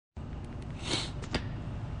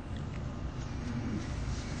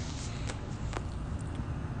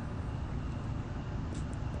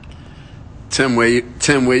Tim, where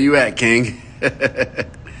you at, King?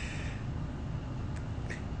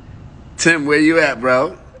 Tim, where you at,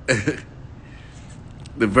 bro?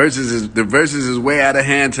 The verses is way out of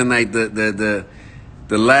hand tonight. The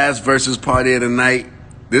last verses party of the night.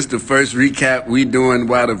 This the first recap we doing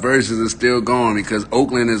while the verses are still going because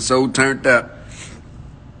Oakland is so turned up.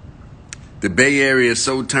 The Bay Area is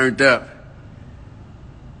so turned up.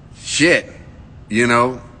 Shit, you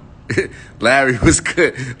know. Larry was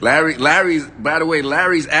good. Larry's, by the way,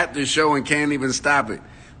 Larry's at the show and can't even stop it.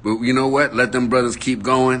 But you know what? Let them brothers keep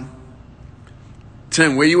going.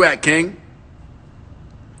 Tim, where you at, King?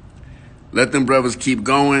 Let them brothers keep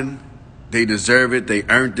going. They deserve it. They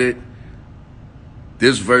earned it.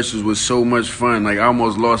 This verses was so much fun. Like I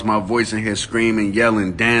almost lost my voice in here screaming,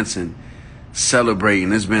 yelling, dancing,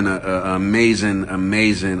 celebrating. It's been an amazing,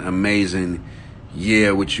 amazing, amazing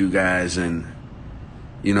year with you guys. And,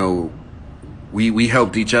 you know, we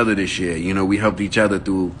helped each other this year. You know, we helped each other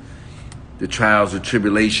through the trials, the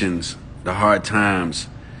tribulations, the hard times.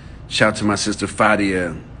 Shout out to my sister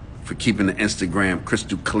Fadia for keeping the Instagram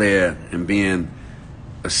crystal clear and being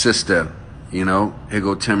a sister. You know, here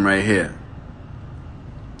go Tim right here.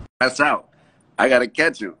 That's out. I gotta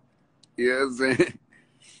catch him. You know what I'm saying?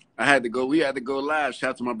 We had to go live.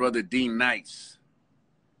 Shout out to my brother D Nice.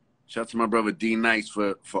 Shout out to my brother D Nice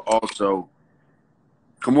for also.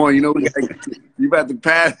 Come on, you know you about to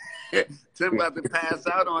pass. Tim about to pass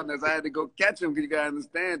out on us. I had to go catch him because you gotta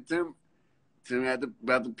understand, Tim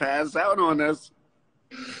about to pass out on us.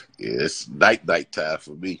 Yeah, it's night time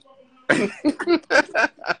for me.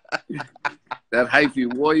 That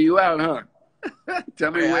hyphy wore you out, huh?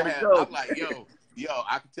 Tell me where to go. I'm like, yo,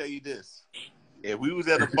 I can tell you this. If we was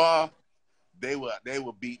at a bar, they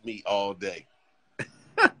would beat me all day.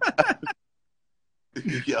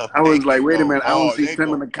 Yo, I was like, wait a minute, I don't see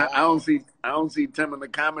Tim in the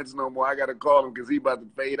comments no more. I gotta call him because he about to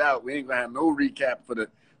fade out. We ain't gonna have no recap for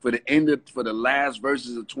the last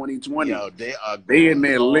verses of 2020. Yo, they in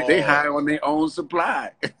there lit, they high on their own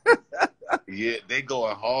supply. Yeah, they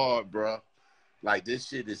going hard, bro. Like this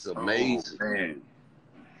shit is amazing. Oh, man.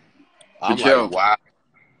 I'm like, wow.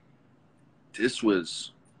 This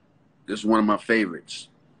was one of my favorites.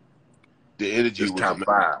 The energy was top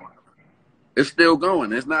 5. It's still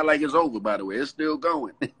going. It's not like it's over, by the way. It's still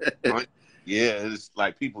going. Yeah, it's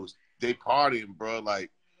like people, they partying, bro.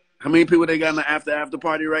 Like, how many people they got in the after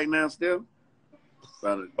party right now still?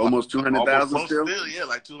 About almost 200,000 still? Yeah,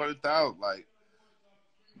 like 200,000. Like,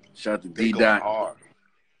 shout out to D Dot.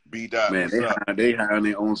 B Dot, man, they high on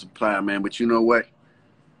their own supply, man. But you know what?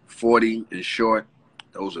 40 and Short,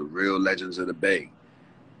 those are real legends of the Bay.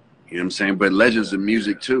 You know what I'm saying? But legends of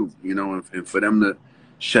music too, you know, and for them to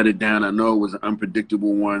shut it down, I know it was an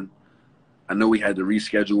unpredictable one. I know we had to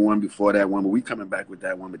reschedule one before that one, but we coming back with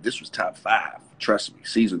that one. But this was top 5. Trust me,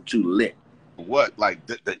 season 2 lit. What? Like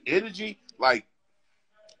the energy, like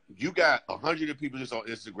you got 100 people just on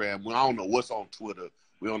Instagram. I don't know what's on Twitter.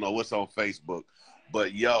 We don't know what's on Facebook.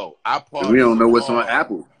 But yo, we don't know what's on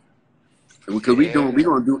Apple. Because we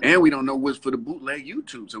gonna do, and we don't know what's for the bootleg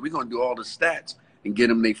YouTube. So we're gonna do all the stats and get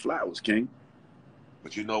them their flowers, King.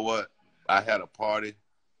 But you know what? I had a party,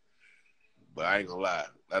 but I ain't gonna lie.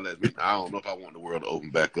 I don't know if I want the world to open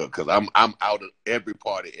back up because I'm out of every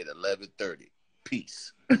party at 11:30.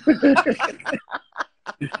 Peace.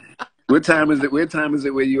 What time is it?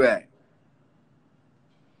 Where you at?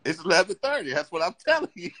 It's 11:30. That's what I'm telling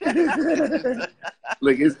you.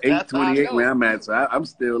 Look, it's 8:28 where I'm at, so I'm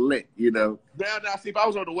still lit. You know. Now, see, if I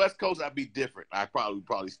was on the West Coast, I'd be different. I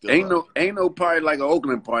probably still ain't no party like an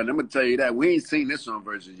Oakland party. I'm gonna tell you that. We ain't seen this on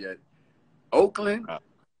versus yet. Oakland,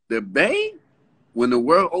 the Bay. When the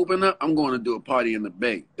world open up, I'm going to do a party in the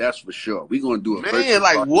Bay. That's for sure. We're going to do a man.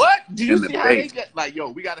 Like what? Do you see how they get? Like yo,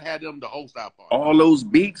 we got to have them to host our party. All those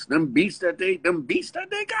beats, them beats that they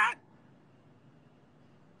got.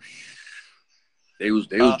 They was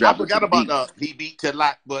dropping. I forgot about he beat the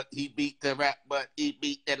lock, but he beat the rap, but he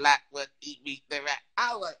beat the lock, but he beat the rap.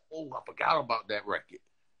 I was like, oh, I forgot about that record.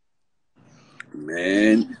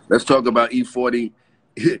 Man, let's talk about E-40.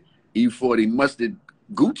 E-40 mustard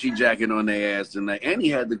Gucci jacket on their ass tonight, and he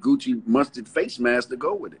had the Gucci mustard face mask to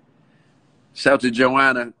go with it. Shout out to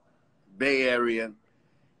Joanna, Bay Area.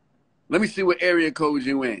 Let me see what area code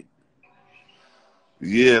you in.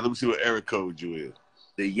 Yeah, let me see what area code you in.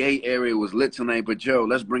 The Yay area was lit tonight, but Joe,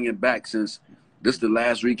 let's bring it back since this is the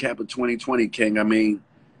last recap of 2020, King. I mean,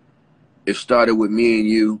 it started with me and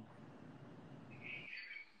you,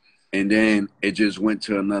 and then it just went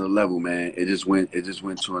to another level, man. It just went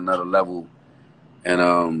to another level.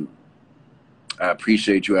 And I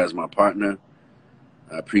appreciate you as my partner.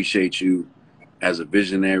 I appreciate you as a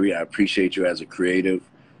visionary. I appreciate you as a creative.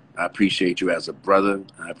 I appreciate you as a brother.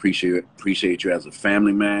 I appreciate you as a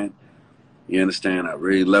family man. You understand? I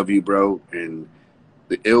really love you, bro. And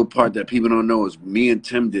the ill part that people don't know is me and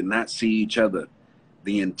Tim did not see each other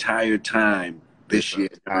the entire time this year.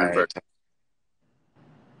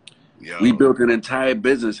 We built an entire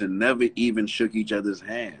business and never even shook each other's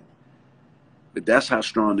hand. But that's how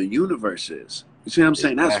strong the universe is. You see what I'm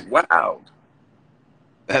saying? That's wild.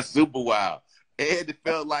 That's super wild. And it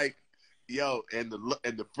felt like, and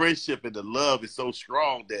the friendship and the love is so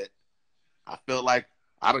strong that I felt like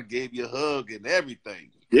I done gave you a hug and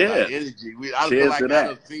everything. Yeah. Like energy. I feel like I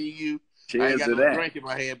done seen you. Cheers I ain't got no that. drink in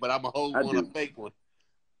my hand, but I'm going to hold one, a fake one.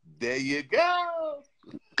 There you go.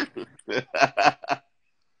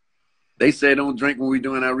 They say don't drink when we're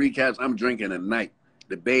doing our recaps. I'm drinking at night.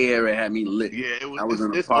 The Bay Area had me lit. Yeah, I was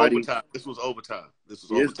in a party. Overtime. This was overtime. It's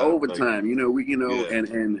overtime.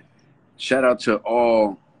 And shout out to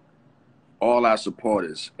all our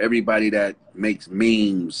supporters, everybody that makes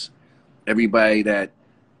memes, everybody that,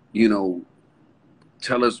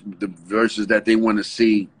 tell us the verses that they want to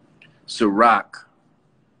see. Ciroc,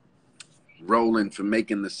 Roland for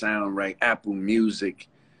making the sound right, Apple Music,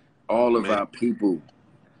 all of our people,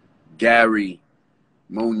 Gary,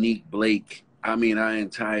 Monique, Blake, our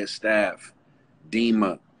entire staff,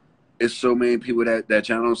 Dima. It's so many people that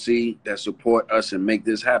y'all don't see that support us and make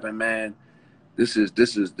this happen, man. This is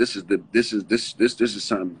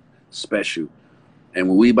something special. And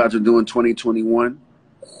what we about to do in 2021,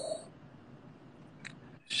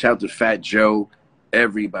 shout to Fat Joe,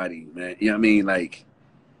 everybody, man. You know what I mean? Like,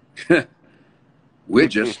 we're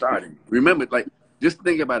just starting. Remember, like, just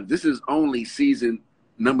think about it. This is only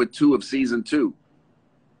number 2 of season 2.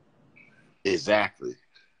 Exactly.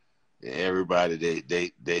 Everybody,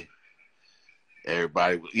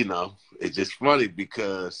 everybody, it's just funny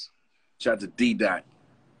because. Shout out to D-Dot.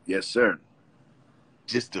 Yes, sir.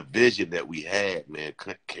 Just the vision that we had, man,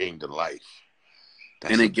 came to life.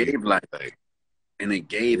 And it gave life. And it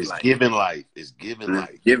gave life. It's giving life. It's giving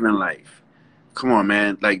life. Giving life. Come on,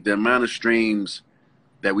 man. Like, the amount of streams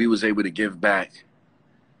that we was able to give back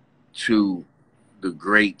to the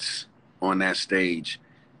greats on that stage.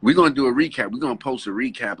 We're going to do a recap. We're going to post a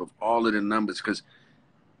recap of all of the numbers because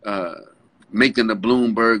making the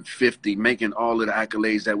Bloomberg 50, making all of the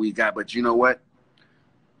accolades that we got. But you know what?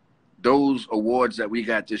 Those awards that we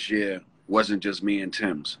got this year wasn't just me and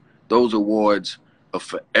Tim's. Those awards are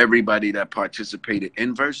for everybody that participated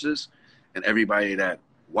in Versus and everybody that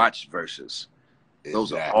watched Versus.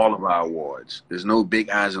 Those are all of our awards. There's no big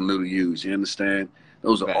I's and little U's. You understand?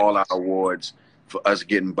 Those are all our awards for us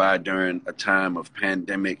getting by during a time of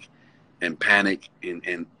pandemic and panic.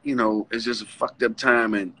 And it's just a fucked up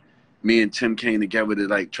time. And me and Tim came together to,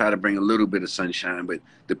 like, try to bring a little bit of sunshine. But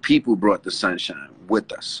the people brought the sunshine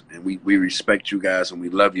with us. And we respect you guys and we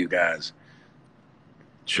love you guys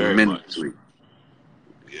tremendously.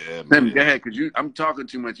 Yeah, Tim, man. go ahead, because I'm talking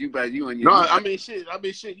too much. You and your... No, I mean, shit,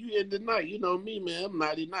 you in the night. You know me, man. I'm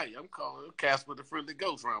nighty night. I'm calling Casper the Friendly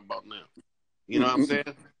Ghost round about now. You know what I'm saying?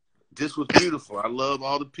 This was beautiful. I love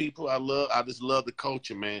all the people. I just love the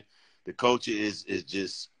culture, man. The culture is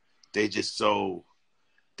just, they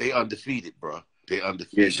undefeated, bro. They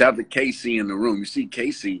undefeated. Yeah, shout out to Casey in the room. You see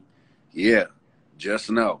Casey? Yeah, just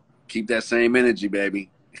know. Keep that same energy, baby.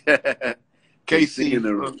 KC in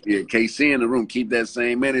the room. Yeah, KC in the room. Keep that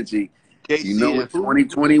same energy. KC, it's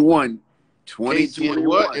 2021. 2021.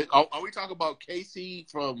 What? Are we talking about KC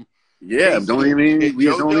from? Yeah, KC don't even. We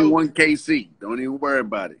just only one KC. Don't even worry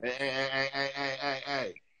about it.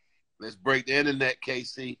 Hey. Let's break the internet,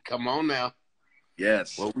 KC. Come on now.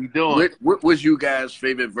 Yes. What we doing? What was you guys'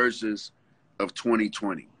 favorite verses of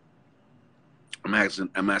 2020? I'm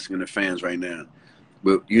asking the fans right now.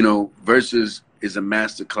 But verses is a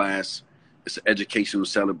master class. It's an educational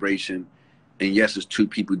celebration. And yes, it's two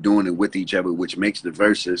people doing it with each other, which makes the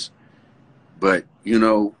verses. But,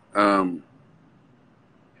 man,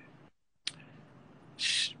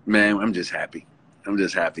 I'm just happy.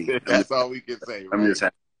 That's all we can say,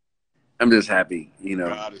 right? I'm just happy,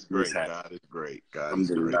 God is great. God is great.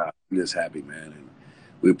 I'm just happy, man. And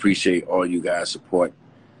we appreciate all you guys' support.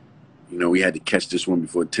 We had to catch this one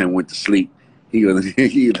before Tim went to sleep. I was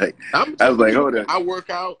like, hold on. I work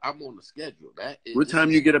out. I'm on the schedule. What time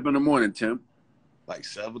you get up in the morning, Tim? Like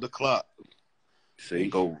 7 o'clock. See,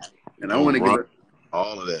 I want to give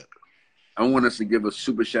all of that. I want us to give a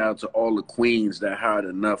super shout out to all the queens that had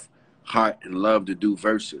enough heart and love to do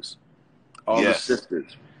verses. All the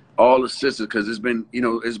sisters, because it's been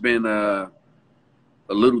a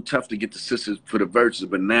little tough to get the sisters for the verses,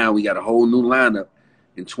 but now we got a whole new lineup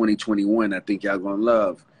in 2021. I think y'all gonna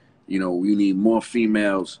love. You know, we need more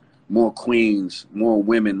females, more queens, more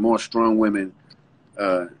women, more strong women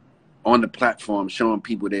uh, on the platform, showing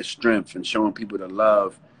people their strength and showing people the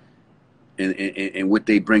love and what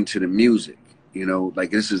they bring to the music. You know,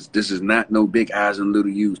 like this is not no big eyes and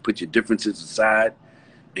little U's. Put your differences aside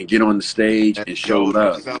and get on the stage Let's and show go.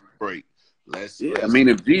 love. Let's celebrate. Yeah, I Let's mean,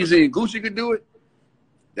 if Jeezy and Gucci could do it,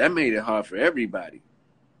 that made it hard for everybody.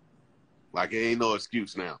 like it ain't no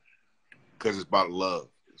excuse now. Because it's about love.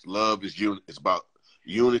 Love is it's about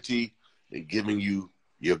unity and giving you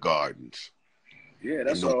your gardens. Yeah, And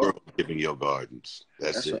that's the all. world giving your gardens.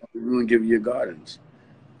 That's That's all. it. We're gonna give you your gardens.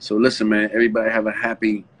 So listen, man, everybody have a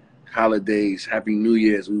happy holidays, happy New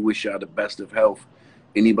Year's. We wish y'all the best of health.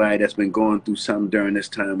 Anybody that's been going through something during this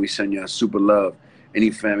time, we send y'all super love. Any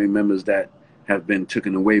family members that have been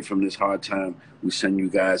taken away from this hard time, we send you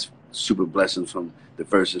guys super blessings from the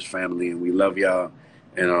Versus family, and we love y'all.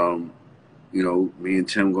 And you know, me and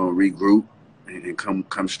Tim gonna regroup and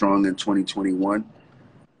come strong in 2021.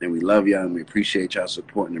 And we love y'all, and we appreciate y'all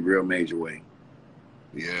support in a real major way.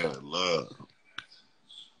 Yeah, love.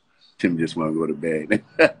 Tim just want to go to bed.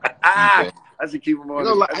 Yeah. I should keep him You on.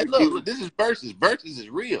 know, like, I hey, should keep look, this is Versus. Versus is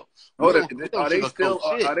real. Hold on. We don't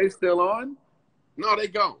sugarcoat shit. Are they still on? No, they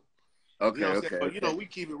gone. Okay, You know what I'm saying? But, you know, we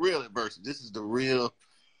keep it real at Versus. This is the real.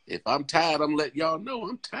 If I'm tired, I'm letting y'all know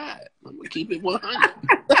I'm tired. I'm going to keep it 100.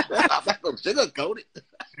 I'm not going to sugarcoat it.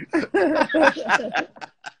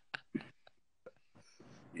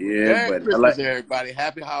 Yeah, Merry but Christmas, everybody.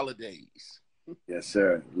 Happy holidays. Yes,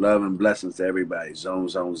 sir. Love and blessings to everybody. Zone,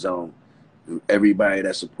 zone, zone. Everybody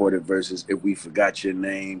that supported Versus. If we forgot your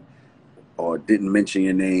name or didn't mention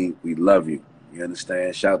your name, we love you. You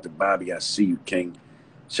understand? Shout out to Bobby. I see you, King.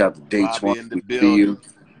 Shout out to Bobby Daytona. in the We see building. you.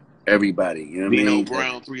 Everybody. You know what I Nino mean?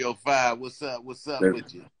 Brown 305. What's up? What's up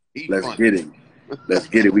with you? He Let's funny. get it. Let's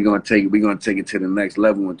get it. We're gonna take it to the next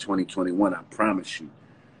level in 2021. I promise you.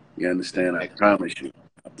 You understand? I promise you.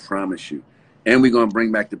 I promise you. And we're gonna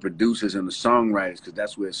bring back the producers and the songwriters because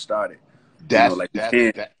that's where it started. You know, like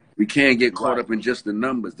we can't get caught up in just the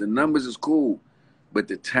numbers. The numbers is cool, but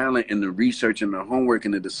the talent and the research and the homework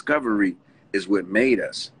and the discovery is what made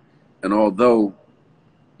us. And although,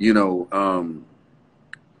 you know,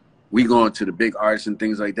 we going to the big artists and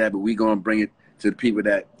things like that, but we gonna bring it to the people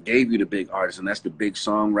that gave you the big artists, and that's the big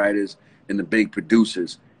songwriters and the big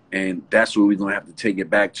producers. And that's where we're gonna have to take it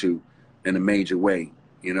back to in a major way,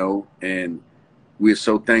 you know. And we're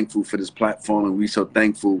so thankful for this platform, and we're so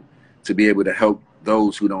thankful to be able to help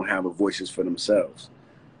those who don't have a voices for themselves.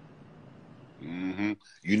 Mm-hmm.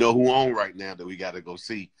 You know who on right now that we got to go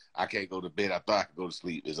see? I can't go to bed. I thought I could go to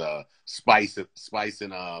sleep. Is Spice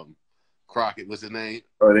and Crockett. What's his name?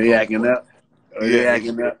 Oh, they acting up. Oh, Yeah, they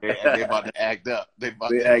acting up. they about to act up. They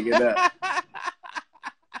acting up.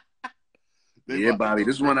 Yeah, Bobby,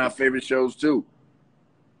 this is one of our crazy. favorite shows too.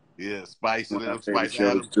 Yeah, Spice and them, Spice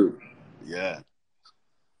shows too. Yeah.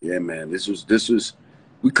 Yeah, man. This was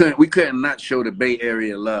we couldn't not show the Bay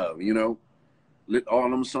Area love, you know. All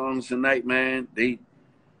them songs tonight, man, they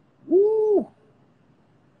woo.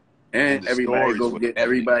 And everybody go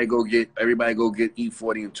get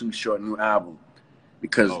E-40 and Too Short new album.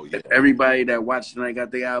 Because if everybody that watched tonight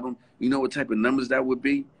got their album, you know what type of numbers that would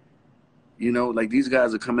be? You know, like these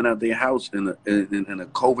guys are coming out their house in a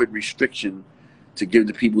COVID restriction to give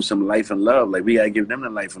the people some life and love. Like we gotta give them the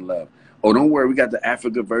life and love. Oh, don't worry, we got the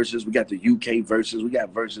Africa verses, we got the UK verses, we got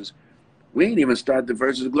verses. We ain't even started the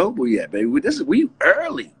verses global yet, baby. We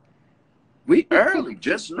early. We early.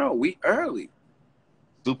 Just know we early.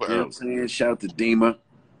 Super early. You know what I'm saying? Shout out to Dima.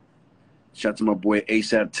 Shout out to my boy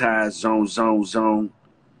ASAP Ties, Zone.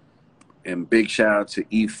 And big shout out to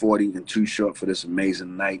E-40 and Too Short for this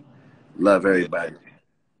amazing night. Love everybody.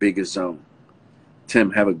 Biggest Zone. Tim,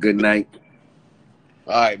 have a good night.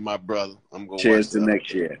 All right, my brother. I'm going to cheers to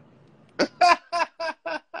next year.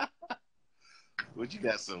 But you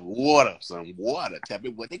got some water. Tell me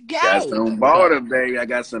what they got. Got some water, baby. I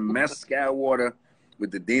got some mezcal water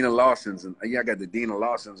with the Dina Lawsons. And I got the Dina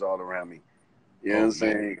Lawsons all around me. You know what I'm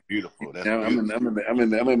saying? Beautiful. That's I'm in my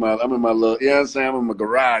little, you know what I'm saying? I'm in my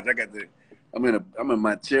garage. I'm in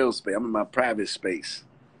my chill space. I'm in my private space.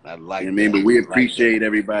 I like that. I mean, but we appreciate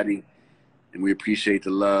everybody, and we appreciate the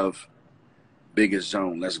love. Biggest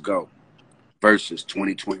Zone. Let's go. Versus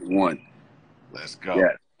 2021. Let's go.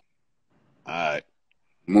 Yeah. All right.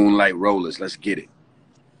 Moonlight Rollers. Let's get it.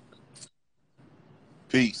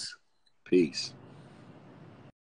 Peace. Peace.